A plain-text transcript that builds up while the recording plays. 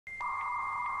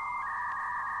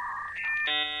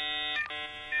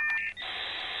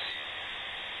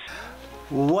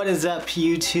What is up,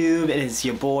 YouTube? It is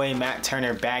your boy Matt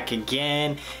Turner back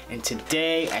again, and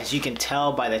today, as you can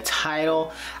tell by the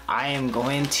title, I am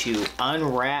going to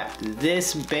unwrap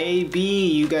this baby.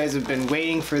 You guys have been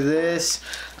waiting for this.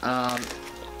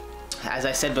 As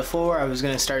I said before, I was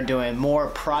going to start doing more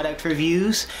product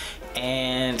reviews,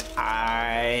 and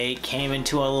I came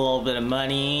into a little bit of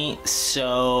money,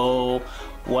 so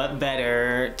what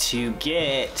better to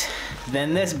get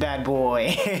than this bad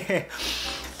boy?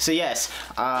 So yes,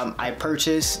 I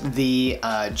purchased the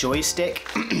Joystick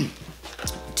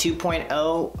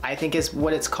 2.0, I think is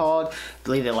what it's called. I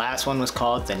believe the last one was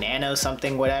called the Nano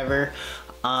something, whatever.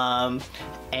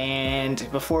 And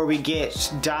before we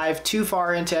dive too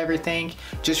far into everything,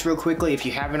 just real quickly, if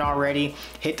you haven't already,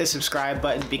 hit the subscribe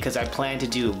button because I plan to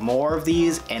do more of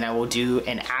these and I will do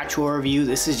an actual review.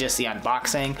 This is just the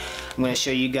unboxing. I'm going to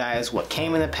show you guys what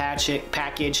came in the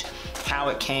package, how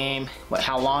it came,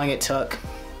 how long it took,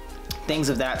 things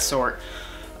of that sort.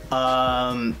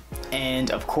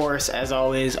 And of course, as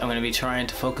always, I'm going to be trying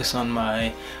to focus on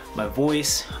my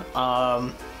voice.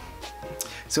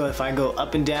 So if I go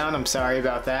up and down, I'm sorry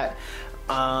about that.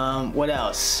 What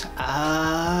else?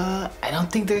 I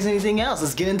don't think there's anything else.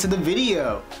 Let's get into the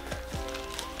video.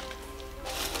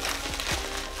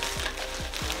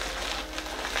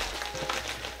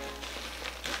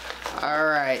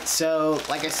 Alright, so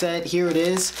like I said, here it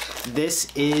is. This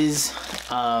is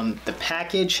the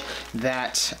package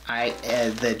that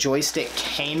the Joystick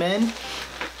came in.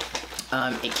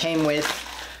 It came with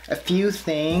a few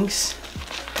things.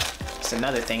 There's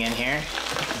another thing in here.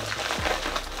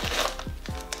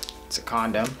 It's a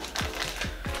condom.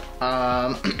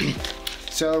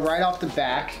 So right off the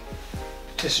back,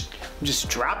 just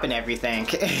dropping everything.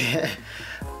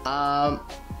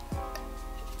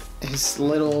 This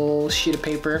little sheet of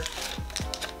paper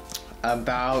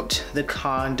about the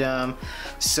condom.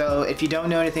 So if you don't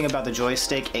know anything about the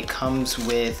Joystick, it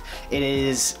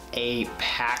is a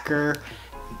packer,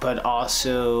 but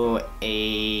also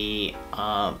it's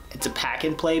a pack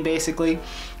and play basically.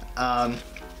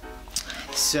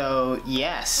 So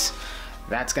yes,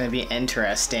 that's gonna be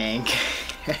interesting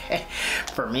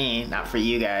for me, not for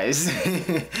you guys.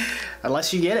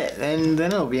 Unless you get it, and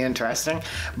then it'll be interesting.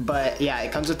 But yeah,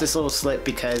 it comes with this little slip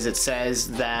because it says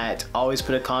that always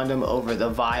put a condom over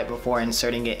the vibe before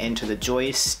inserting it into the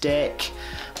Joystick.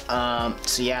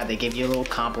 So yeah, they give you a little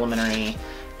complimentary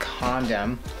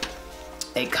condom.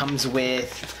 It comes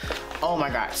with, oh my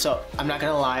god, so I'm not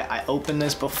gonna lie, I opened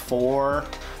this before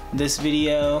this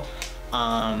video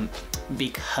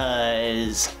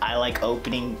because I like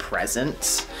opening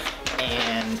presents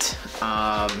and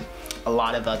a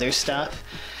lot of other stuff.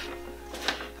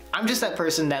 I'm just that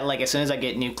person that, like, as soon as I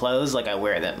get new clothes, like, I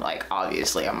wear them. Like,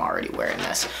 obviously I'm already wearing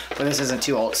this, but this isn't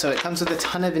too old. So it comes with a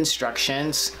ton of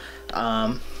instructions.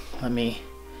 Let me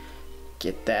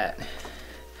get that.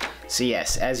 So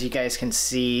yes, as you guys can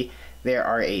see, there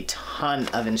are a ton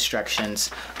of instructions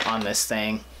on this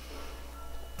thing.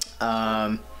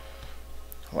 Wow,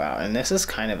 and this is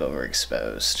kind of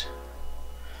overexposed.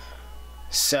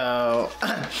 So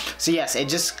yes, it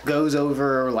just goes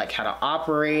over like how to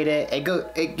operate it.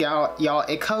 Y'all,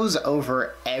 it goes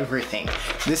over everything.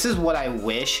 This is what I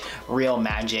wish Real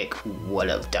Magic would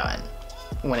have done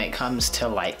when it comes to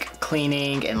like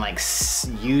cleaning and like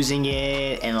using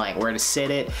it and like where to sit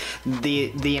it.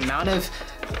 The amount of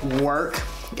work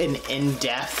and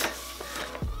in-depth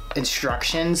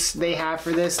instructions they have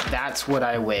for this, that's what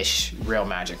I wish Real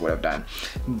Magic would have done.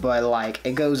 But like,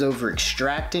 it goes over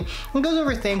extracting, it goes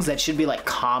over things that should be like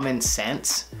common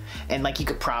sense and like you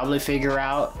could probably figure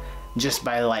out just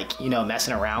by like, you know,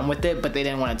 messing around with it, but they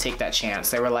didn't want to take that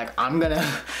chance. They were like,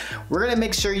 we're gonna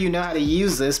make sure you know how to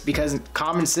use this because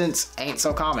common sense ain't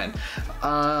so common.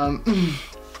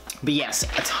 But yes,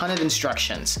 a ton of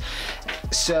instructions.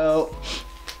 So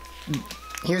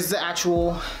here's the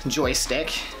actual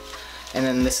Joystick, and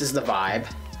then this is the vibe.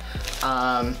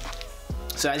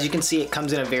 So as you can see, it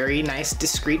comes in a very nice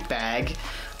discreet bag.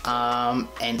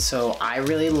 And so I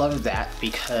really love that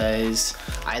because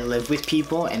I live with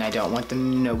people and I don't want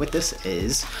them to know what this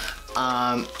is.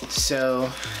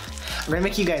 So I'm gonna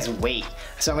make you guys wait.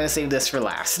 So I'm gonna save this for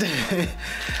last.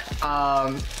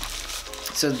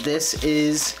 So this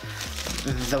is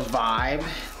the vibe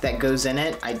that goes in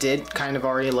it. I did kind of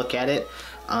already look at it.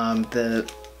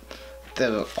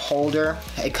 The holder,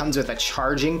 it comes with a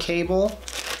charging cable,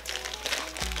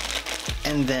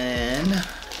 and then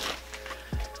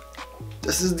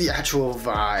this is the actual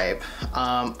vibe.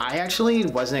 I actually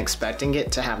wasn't expecting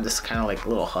it to have this kind of like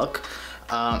little hook.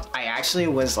 I actually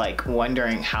was like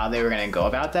wondering how they were gonna go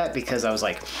about that, because I was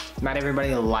like, not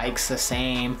everybody likes the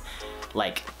same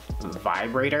like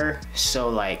vibrator, so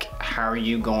like how are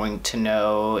you going to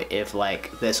know if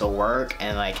like this will work,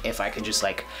 and like if I could just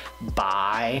like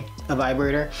buy a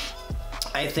vibrator.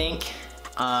 I think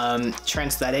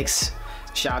Transthetics,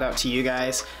 shout out to you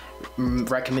guys,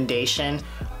 recommendation,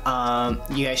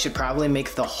 you guys should probably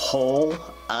make the whole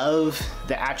of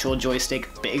the actual joystick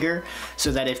bigger,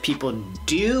 so that if people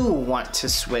do want to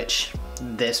switch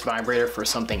this vibrator for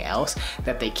something else,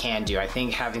 that they can do. I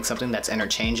think having something that's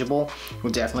interchangeable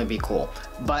would definitely be cool,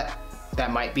 but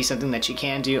that might be something that you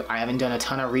can do. I haven't done a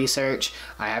ton of research.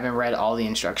 I haven't read all the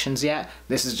instructions yet.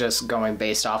 This is just going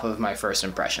based off of my first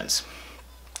impressions.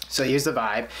 So here's the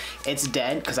Vibe. It's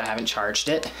dead because I haven't charged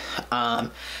it,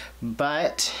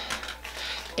 but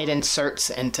it inserts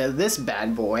into this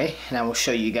bad boy, and I will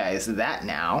show you guys that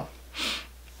now.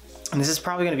 And this is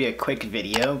probably going to be a quick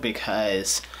video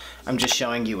because I'm just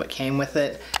showing you what came with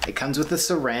it. It comes with a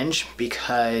syringe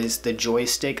because the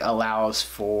joystick allows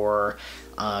for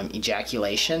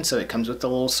ejaculation, so it comes with a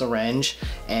little syringe,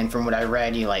 and from what I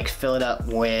read, you like fill it up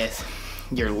with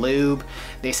your lube.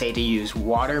 They say to use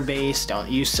water-based, don't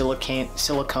use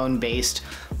silicone-based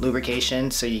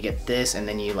lubrication, so you get this and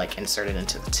then you like insert it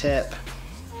into the tip.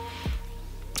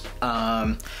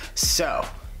 So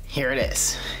here it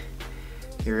is.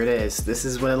 Here it is. This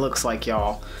is what it looks like,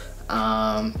 y'all.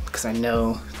 Because I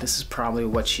know this is probably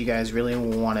what you guys really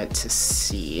wanted to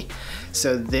see.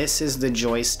 So this is the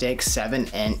Joystick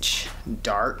 7-inch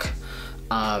dark,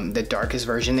 the darkest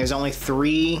version. There's only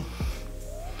three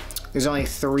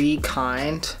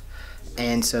kind,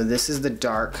 and so this is the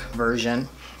dark version.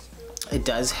 It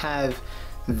does have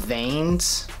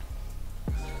veins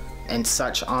and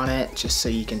such on it, just so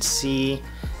you can see.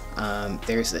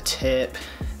 There's the tip.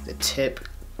 The tip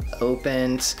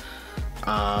opens,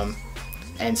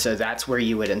 and so that's where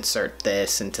you would insert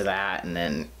this into that, and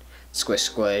then squish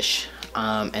squish,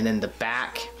 and then the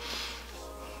back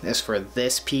is for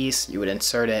this piece. You would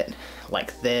insert it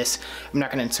like this. I'm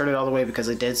not gonna insert it all the way because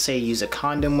it did say use a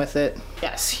condom with it.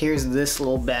 Yes, here's this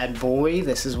little bad boy.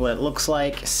 This is what it looks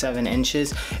like, 7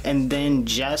 inches. And then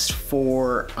just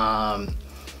for, I'm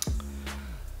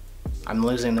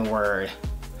losing the word.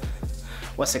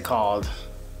 What's it called?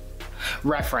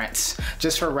 Reference.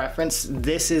 Just for reference,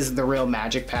 this is the real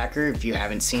Magic Packer. If you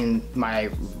haven't seen my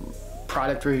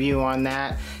product review on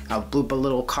that, I'll bloop a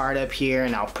little card up here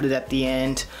and I'll put it at the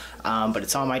end, but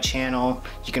it's on my channel.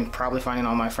 You can probably find it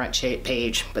on my front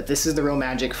page, but this is the real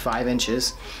Magic 5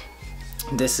 inches.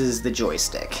 This is the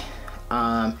joystick.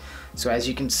 So as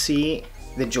you can see,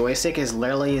 the joystick is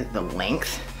literally the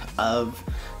length of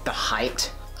the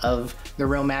height of the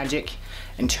real Magic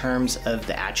in terms of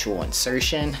the actual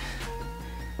insertion.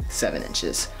 7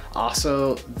 inches.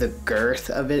 Also, the girth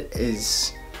of it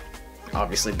is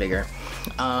obviously bigger.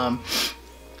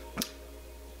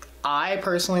 I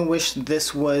personally wish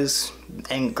this was,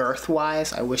 and girth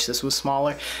wise, I wish this was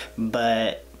smaller,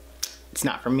 but it's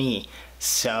not for me.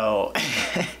 So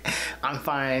I'm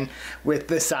fine with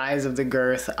the size of the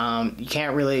girth. You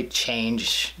can't really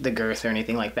change the girth or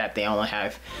anything like that. They only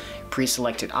have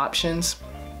pre-selected options,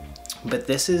 but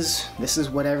this is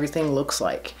what everything looks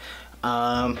like.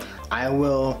 I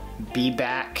will be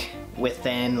back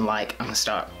within, like, I'm gonna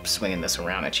stop swinging this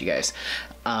around at you guys.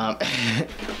 I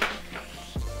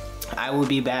will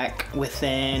be back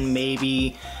within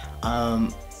maybe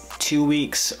 2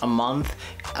 weeks, a month,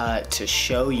 to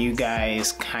show you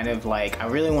guys kind of like, I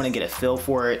really want to get a feel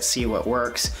for it, see what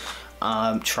works,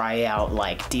 try out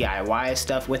like DIY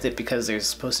stuff with it, because there's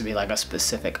supposed to be like a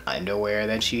specific underwear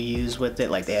that you use with it.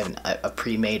 Like they have a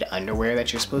pre-made underwear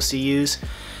that you're supposed to use.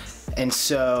 And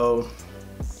so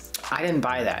I didn't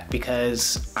buy that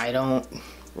because I don't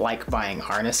like buying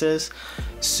harnesses.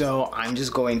 So I'm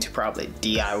just going to probably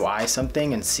DIY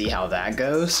something and see how that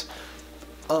goes.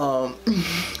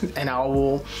 And I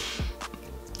will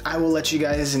let you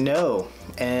guys know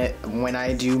when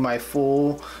I do my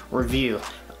full review.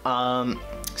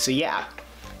 So yeah.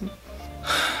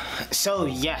 So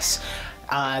yes.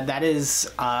 That is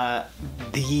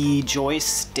the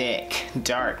Joystick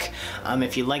Dark.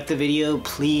 If you liked the video,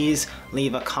 please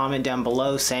leave a comment down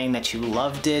below saying that you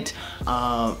loved it.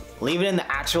 Leave it in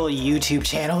the actual YouTube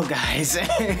channel, guys.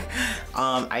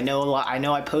 I know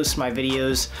I post my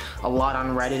videos a lot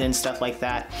on Reddit and stuff like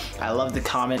that. I love the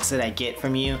comments that I get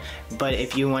from you, but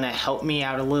if you want to help me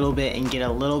out a little bit and get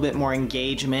a little bit more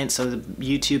engagement so the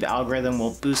YouTube algorithm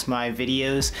will boost my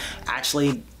videos,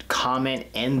 actually comment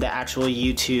in the actual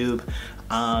YouTube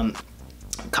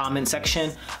comment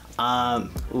section.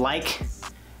 Like,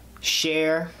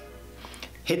 share,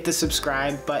 hit the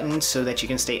subscribe button so that you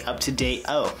can stay up to date.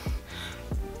 Oh,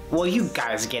 well, you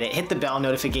guys get it. Hit the bell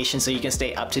notification so you can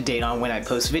stay up to date on when I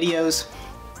post videos.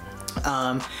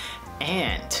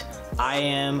 And I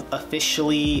am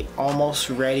officially almost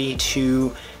ready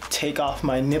to take off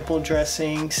my nipple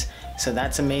dressings. So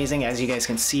that's amazing. As you guys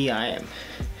can see, I am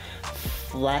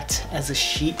flat as a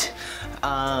sheet.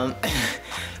 But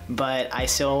I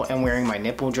still am wearing my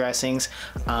nipple dressings.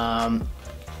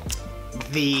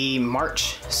 The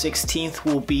March 16th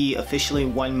will be officially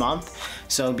 1 month,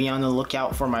 so be on the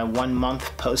lookout for my 1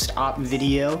 month post-op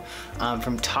video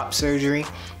from top surgery.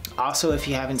 Also, if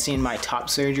you haven't seen my top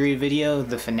surgery video,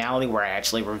 the finale where I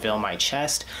actually reveal my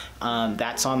chest,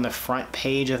 that's on the front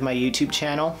page of my YouTube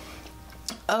channel.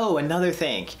 Oh, another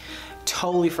thing,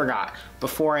 totally forgot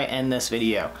before I end this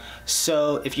video.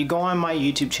 So if you go on my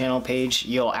YouTube channel page,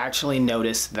 you'll actually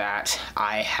notice that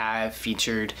I have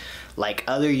featured like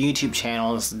other YouTube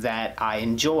channels that I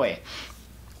enjoy.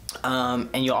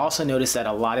 And you'll also notice that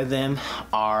a lot of them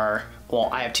are, well,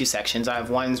 I have two sections. I have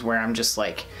ones where I'm just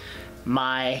like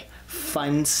my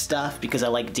fun stuff because I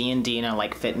like D&D and I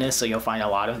like fitness, so you'll find a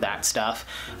lot of that stuff,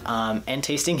 and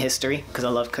tasting history because I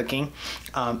love cooking.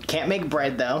 Can't make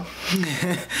bread though.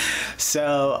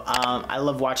 So I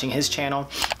love watching his channel,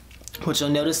 which you'll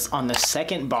notice on the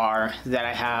second bar that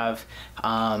I have,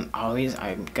 I'm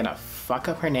gonna fuck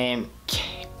up her name,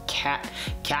 Cat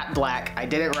Black. I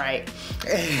did it right.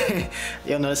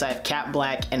 You'll notice I have Cat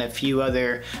Black and a few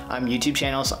other YouTube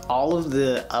channels. All of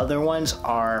the other ones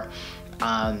are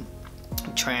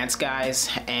trans guys,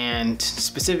 and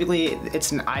specifically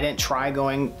I didn't try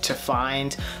going to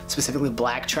find specifically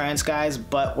black trans guys,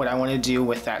 but what I want to do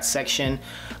with that section,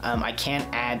 I can't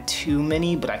add too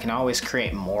many, but I can always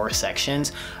create more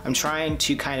sections. I'm trying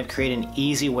to kind of create an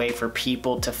easy way for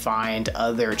people to find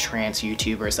other trans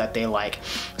YouTubers that they like.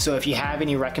 So if you have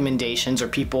any recommendations or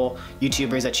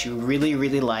YouTubers that you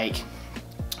really like,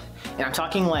 and I'm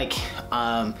talking like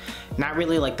not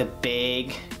really like the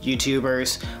big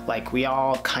YouTubers, like we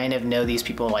all kind of know these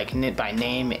people like by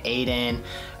name, Aiden,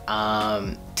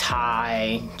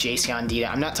 Ty, Jason Dita.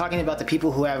 I'm not talking about the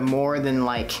people who have more than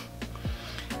like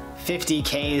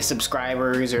 50K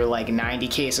subscribers or like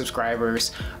 90K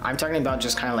subscribers. I'm talking about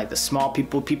just kind of like the small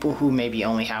people who maybe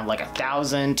only have like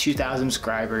 1,000, 2,000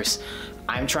 subscribers.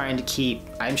 I'm trying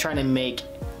to make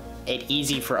it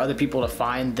easy for other people to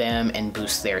find them and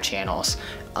boost their channels.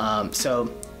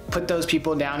 So put those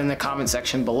people down in the comment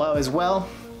section below as well.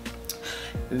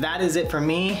 That is it for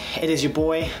me. It is your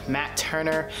boy, Matt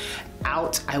Turner,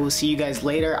 out. I will see you guys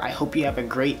later. I hope you have a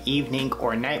great evening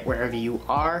or night wherever you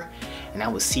are, and I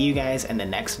will see you guys in the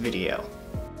next video.